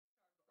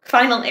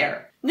Final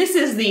Heir. This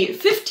is the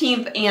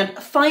 15th and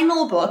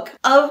final book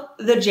of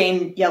the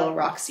Jane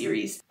Yellowrock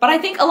series. But I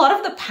think a lot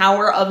of the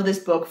power of this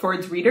book for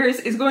its readers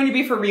is going to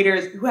be for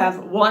readers who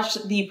have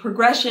watched the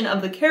progression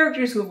of the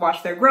characters, who have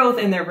watched their growth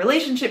and their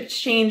relationships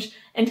change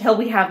until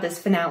we have this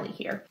finale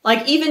here.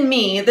 Like, even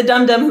me, the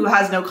dum-dum who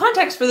has no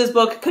context for this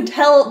book, could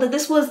tell that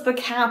this was the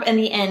cap and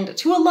the end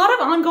to a lot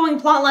of ongoing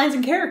plot lines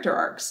and character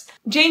arcs.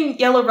 Jane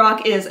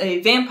Yellowrock is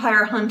a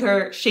vampire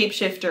hunter,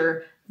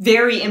 shapeshifter,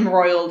 very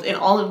embroiled in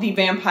all of the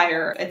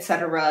vampire,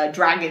 etc.,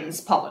 dragons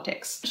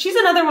politics. She's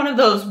another one of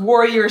those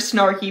warrior,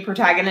 snarky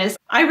protagonists.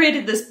 I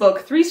rated this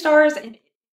book 3 stars, and